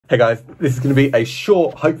Hey guys, this is going to be a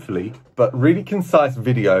short, hopefully, but really concise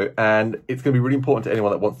video, and it's going to be really important to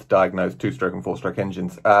anyone that wants to diagnose two-stroke and four-stroke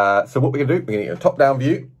engines. So what we're going to do, we're going to get a top-down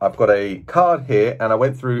view. I've got a card here, and I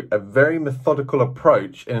went through a very methodical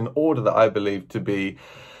approach in an order that I believe to be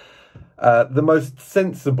the most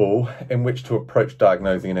sensible in which to approach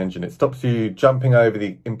diagnosing an engine. It stops you jumping over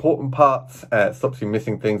the important parts, it stops you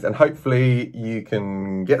missing things, and hopefully you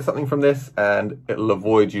can get something from this, and it'll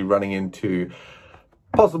avoid you running into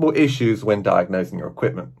possible issues when diagnosing your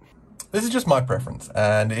equipment. This is just my preference,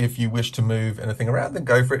 and if you wish to move anything around, then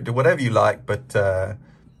go for it, do whatever you like, but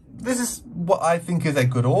this is what I think is a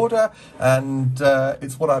good order, and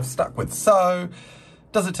it's what I've stuck with. So,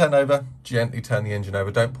 does it turn over? Gently turn the engine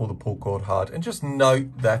over, don't pull the pull cord hard, and just note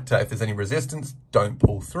that if there's any resistance, don't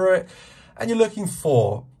pull through it, and you're looking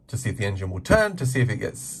to see if the engine will turn, to see if it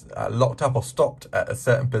gets locked up or stopped at a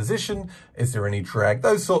certain position. Is there any drag?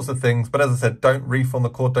 Those sorts of things. But as I said, don't reef on the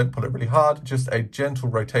cord, don't pull it really hard. Just a gentle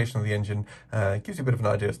rotation of the engine gives you a bit of an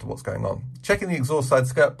idea as to what's going on. Checking the exhaust side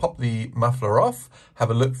skirt, pop the muffler off, have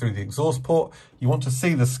a look through the exhaust port. You want to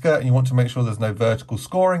see the skirt and you want to make sure there's no vertical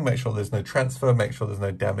scoring, make sure there's no transfer, make sure there's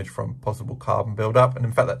no damage from possible carbon buildup. And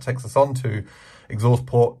in fact, that takes us on to exhaust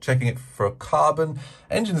port, checking it for a carbon.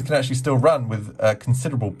 Engines can actually still run with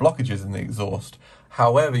considerable blockages in the exhaust.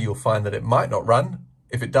 However, you'll find that it might not run.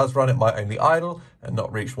 If it does run, it might only idle and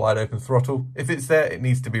not reach wide open throttle. If it's there, it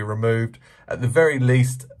needs to be removed. At the very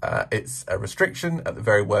least, it's a restriction. At the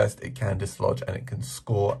very worst, it can dislodge and it can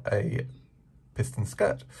score a piston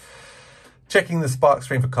skirt. Checking the spark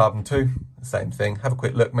stream for carbon too, same thing. Have a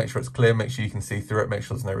quick look, make sure it's clear, make sure you can see through it, make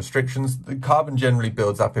sure there's no restrictions. The carbon generally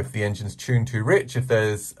builds up if the engine's tuned too rich, if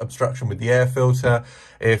there's obstruction with the air filter,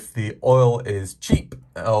 if the oil is cheap,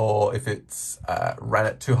 or if it's ran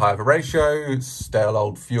at too high of a ratio. Stale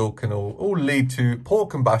old fuel can all lead to poor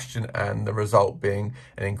combustion, and the result being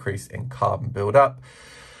an increase in carbon buildup.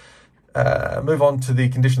 Move on to the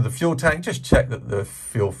condition of the fuel tank. Just check that the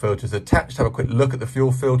fuel filter is attached. Have a quick look at the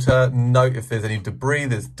fuel filter. Note if there's any debris,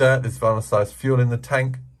 there's dirt, there's volatilized fuel in the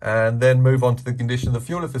tank. And then move on to the condition of the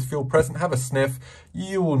fuel. If there's fuel present, have a sniff.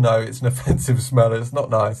 You will know it's an offensive smell. It's not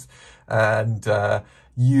nice. And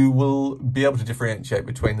you will be able to differentiate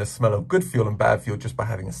between the smell of good fuel and bad fuel just by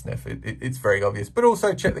having a sniff. It's very obvious. But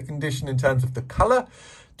also check the condition in terms of the color.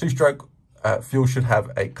 Two-stroke fuel should have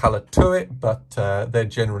a color to it, but they're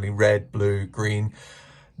generally red, blue, green,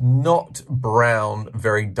 not brown,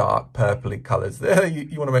 very dark purpley colors.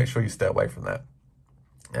 You want to make sure you stay away from that.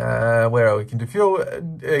 Where are we? Can do fuel.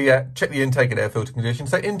 Yeah, check the intake and air filter condition.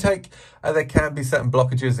 So intake, there can be certain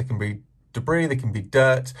blockages. There can be debris, there can be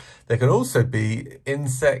dirt, there can also be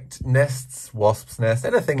insect nests, wasps' nests,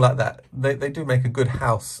 anything like that. They do make a good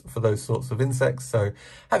house for those sorts of insects, so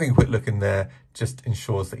having a quick look in there just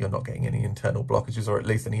ensures that you're not getting any internal blockages, or at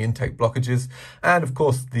least any intake blockages. And of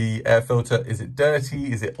course the air filter, is it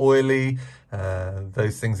dirty, is it oily?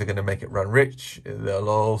 Those things are going to make it run rich. They'll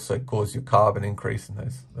also cause your carbon increase and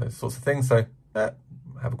those sorts of things, so have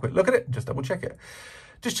a quick look at it, just double check it.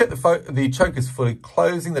 Just check the choke is fully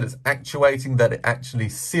closing, that it's actuating, that it actually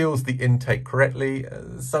seals the intake correctly.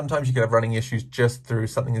 Sometimes you can have running issues just through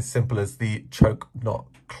something as simple as the choke not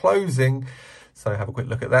closing. So have a quick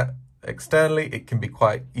look at that. Externally, it can be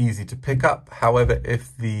quite easy to pick up. However,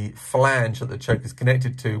 if the flange that the choke is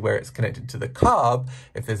connected to, where it's connected to the carb,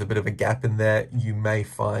 if there's a bit of a gap in there, you may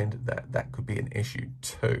find that that could be an issue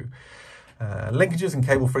too. Linkages and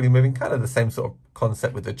cable freely moving, kind of the same sort of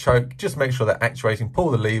concept with the choke. Just make sure they're actuating, pull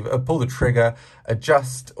the lever, pull the trigger,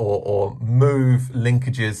 adjust or move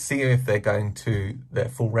linkages, seeing if they're going to their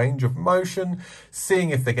full range of motion, seeing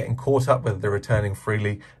if they're getting caught up, whether they're returning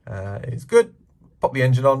freely is good. Pop the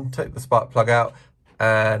engine on, take the spark plug out,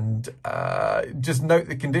 and just note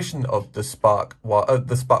the condition of the spark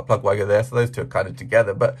plug while you're there. So those two are kind of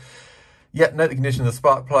together, but yeah, note the condition of the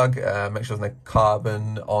spark plug, make sure there's no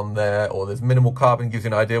carbon on there, or there's minimal carbon, gives you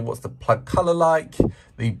an idea what's the plug color like,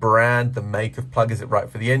 the brand, the make of plug, is it right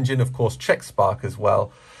for the engine? Of course, check spark as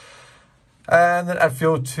well. And then add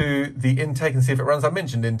fuel to the intake and see if it runs. I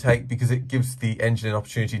mentioned intake because it gives the engine an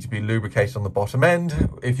opportunity to be lubricated on the bottom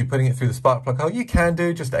end. If you're putting it through the spark plug hole, you can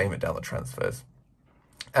do, just aim it down the transfers.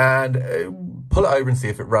 And pull it over and see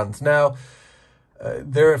if it runs. Now,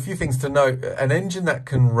 there are a few things to note. An engine that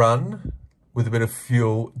can run with a bit of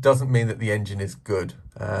fuel doesn't mean that the engine is good.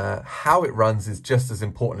 How it runs is just as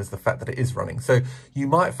important as the fact that it is running. So you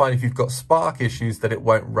might find if you've got spark issues that it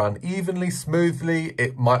won't run evenly, smoothly.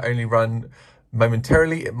 It might only run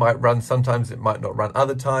momentarily. It might run sometimes, it might not run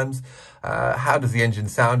other times. How does the engine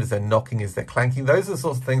sound? Is there knocking? Is there clanking? Those are the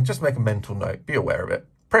sorts of things. Just make a mental note. Be aware of it.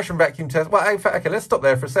 pressure and vacuum test. Well, in fact, okay, let's stop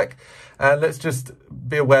there for a sec. And let's just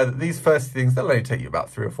be aware that these first things, they'll only take you about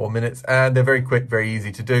 3 or 4 minutes, and they're very quick, very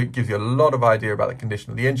easy to do. It gives you a lot of idea about the condition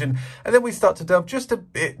of the engine. And then we start to delve just a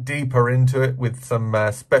bit deeper into it with some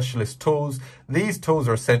specialist tools. These tools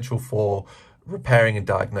are essential for repairing and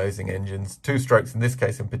diagnosing engines, two-strokes in this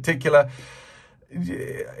case in particular.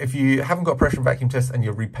 If you haven't got a pressure and vacuum test and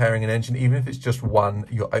you're repairing an engine, even if it's just one,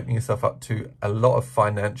 you're opening yourself up to a lot of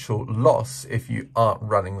financial loss if you aren't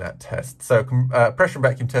running that test. So pressure and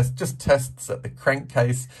vacuum test just tests that the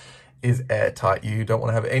crankcase is airtight. You don't want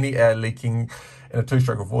to have any air leaking in a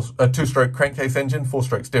two-stroke crankcase engine.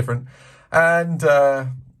 4-stroke's different. And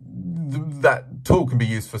that tool can be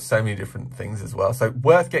used for so many different things as well. So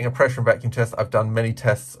worth getting a pressure and vacuum test. I've done many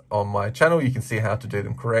tests on my channel. You can see how to do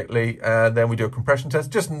them correctly. And then we do a compression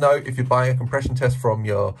test. Just note, if you're buying a compression test from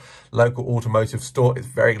your local automotive store, it's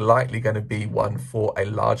very likely going to be one for a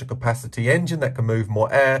larger capacity engine that can move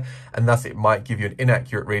more air. And thus it might give you an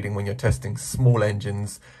inaccurate reading when you're testing small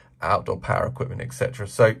engines, outdoor power equipment, etc.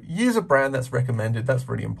 So use a brand that's recommended. That's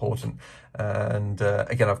really important. And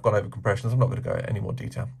again, I've gone over compressions. I'm not going to go into any more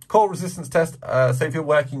detail. Coil resistance test. So if you're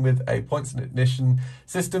working with a points and ignition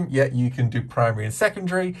system, yeah, you can do primary and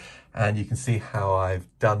secondary, and you can see how I've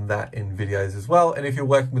done that in videos as well. And if you're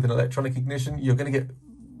working with an electronic ignition, you're going to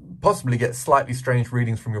possibly get slightly strange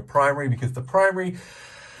readings from your primary, because the primary,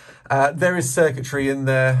 there is circuitry in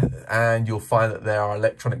there, and you'll find that there are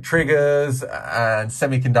electronic triggers and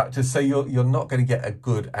semiconductors, so you're not going to get a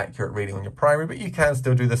good accurate reading on your primary, but you can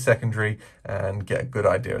still do the secondary and get a good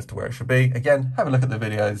idea as to where it should be. Again, have a look at the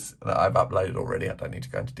videos that I've uploaded already. I don't need to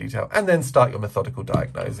go into detail. And then start your methodical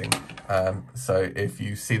diagnosing. So if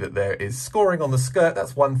you see that there is scoring on the skirt,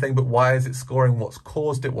 that's one thing, but why is it scoring? What's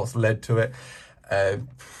caused it? What's led to it?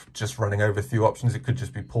 Just running over a few options. It could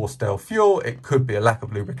just be poor stale fuel. It could be a lack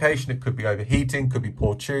of lubrication. It could be overheating, could be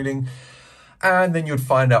poor tuning. And then you'd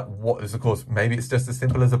find out what is the cause. Maybe it's just as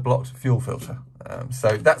simple as a blocked fuel filter.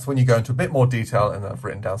 So that's when you go into a bit more detail, and I've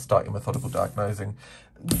written down start your methodical diagnosing.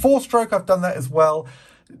 4-stroke, I've done that as well.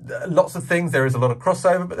 Lots of things. There is a lot of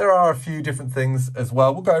crossover, but there are a few different things as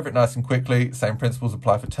well. We'll go over it nice and quickly. Same principles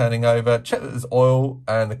apply for turning over. Check that there's oil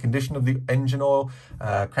and the condition of the engine oil,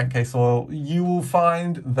 crankcase oil. You will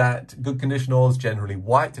find that good condition oil is generally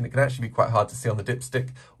white, and it can actually be quite hard to see on the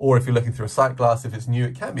dipstick, or if you're looking through a sight glass, if it's new,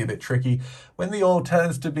 it can be a bit tricky. When the oil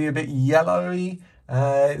turns to be a bit yellowy,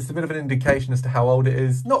 it's a bit of an indication as to how old it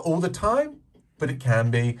is. Not all the time, but it can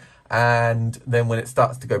be. And then when it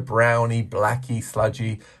starts to go browny, blacky,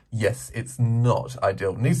 sludgy, yes, it's not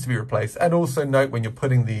ideal. It needs to be replaced. And also note, when you're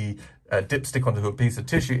putting the dipstick onto a piece of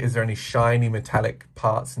tissue, is there any shiny metallic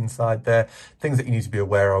parts inside there? Things that you need to be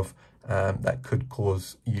aware of that could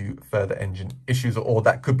cause you further engine issues, or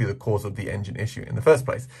that could be the cause of the engine issue in the first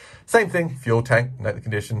place. Same thing, fuel tank, note the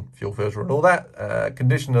condition, fuel filter and all that.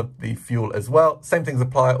 Condition of the fuel as well. Same things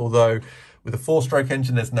apply, although with a 4-stroke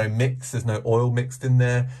engine, there's no mix, there's no oil mixed in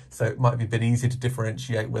there. So it might be a bit easier to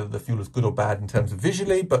differentiate whether the fuel is good or bad in terms of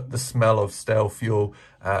visually, but the smell of stale fuel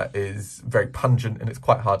is very pungent, and it's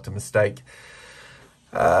quite hard to mistake.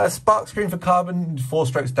 Spark screen for carbon.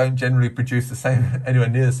 4-strokes don't generally produce the same, anywhere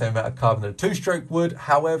near the same amount of carbon that a 2-stroke would.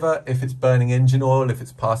 However, if it's burning engine oil, if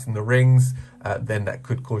it's passing the rings, then that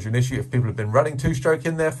could cause you an issue. If people have been running 2-stroke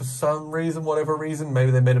in there for some reason, whatever reason, maybe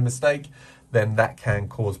they made a mistake, then that can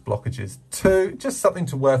cause blockages too. Just something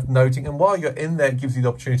to worth noting. And while you're in there, it gives you the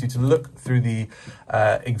opportunity to look through the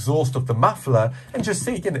exhaust of the muffler and just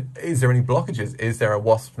see, again, is there any blockages? Is there a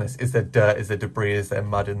waspness? Is there dirt? Is there debris? Is there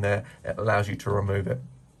mud in there? It allows you to remove it.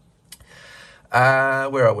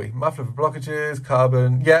 Where are we? Muffler for blockages,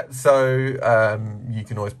 carbon. Yeah, so you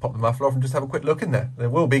can always pop the muffler off and just have a quick look in there. There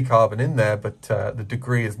will be carbon in there, but the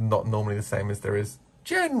degree is not normally the same as there is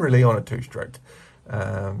generally on a 2-stroke.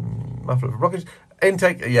 Muffler for blockage.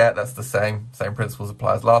 Intake, yeah, that's the same principles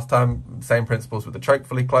apply as last time. Same principles with the choke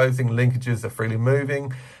fully closing, linkages are freely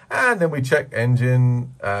moving, and then we check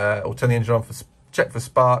engine, or turn the engine on for check for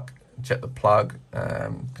spark, check the plug,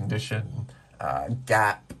 condition,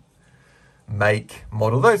 gap, make,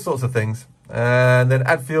 model, those sorts of things. And then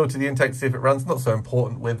add fuel to the intake to see if it runs. Not so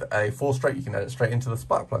important with a 4-stroke. You can add it straight into the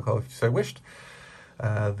spark plug hole if you so wished.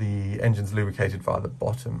 The engine's lubricated via the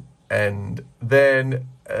bottom. And then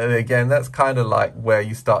again, that's kind of like where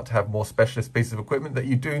you start to have more specialist pieces of equipment that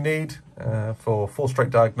you do need for 4-stroke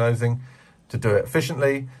diagnosing to do it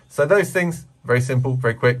efficiently. So those things, very simple,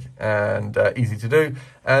 very quick, and easy to do.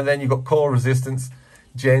 And then you've got coil resistance.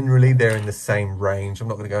 Generally, they're in the same range. I'm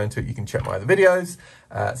not going to go into it. You can check my other videos.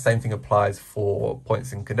 Same thing applies for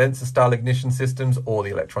points and condenser style ignition systems or the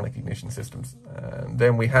electronic ignition systems. And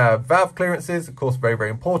then we have valve clearances, of course, very, very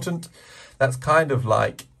important. That's kind of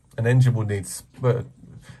like an engine will need,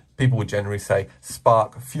 people would generally say,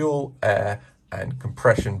 spark, fuel, air, and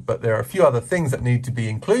compression. But there are a few other things that need to be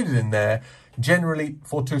included in there, generally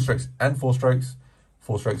for 2-strokes and 4-strokes.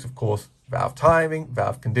 4-strokes, of course, valve timing,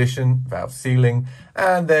 valve condition, valve sealing,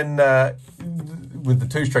 and then with the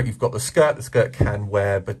 2-stroke, you've got the skirt. The skirt can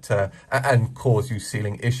wear, but and cause you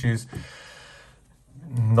sealing issues.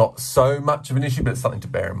 Not so much of an issue, but it's something to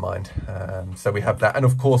bear in mind. So we have that, and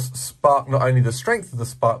of course, spark, not only the strength of the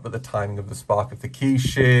spark, but the timing of the spark. If the key's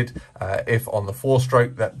sheared, if on the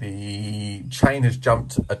 4-stroke that the chain has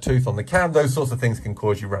jumped a tooth on the cam, those sorts of things can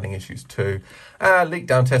cause you running issues too. Leak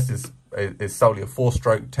down test is solely a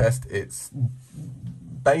 4-stroke test. It's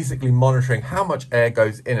basically monitoring how much air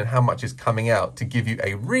goes in and how much is coming out to give you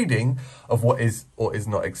a reading of what is or is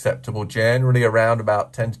not acceptable. Generally around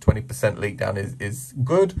about 10 to 20% leak down is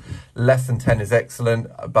good. Less than 10 is excellent.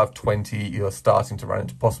 Above 20, you're starting to run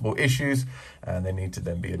into possible issues and they need to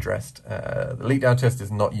then be addressed. The leak down test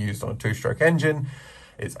is not used on a 2-stroke engine.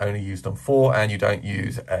 It's only used on 4, and you don't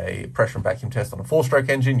use a pressure and vacuum test on a 4-stroke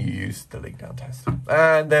engine. You use the leak down test.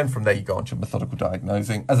 And then from there, you go on to methodical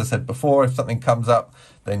diagnosing. As I said before, if something comes up,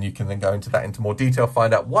 then you can then go into more detail,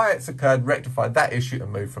 find out why it's occurred, rectify that issue,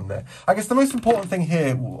 and move from there. I guess the most important thing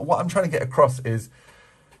here, what I'm trying to get across is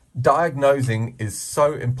diagnosing is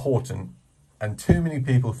so important, and too many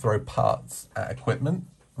people throw parts at equipment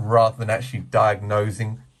rather than actually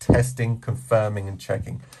diagnosing, testing, confirming, and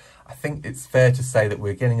checking. I think it's fair to say that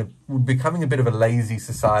we're becoming a bit of a lazy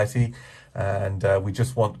society, and we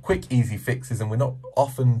just want quick, easy fixes, and we're not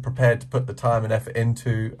often prepared to put the time and effort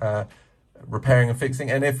into repairing and fixing.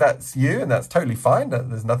 And if that's you, and that's totally fine,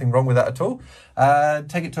 there's nothing wrong with that at all,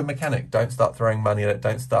 take it to a mechanic. Don't start throwing money at it.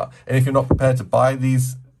 Don't start. And if you're not prepared to buy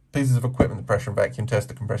these pieces of equipment, the pressure and vacuum test,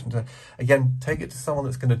 the compression test, again, take it to someone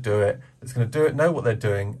that's going to do it, know what they're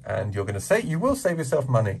doing, and you will save yourself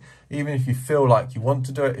money. Even if you feel like you want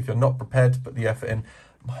to do it, if you're not prepared to put the effort in,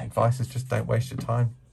 my advice is just don't waste your time.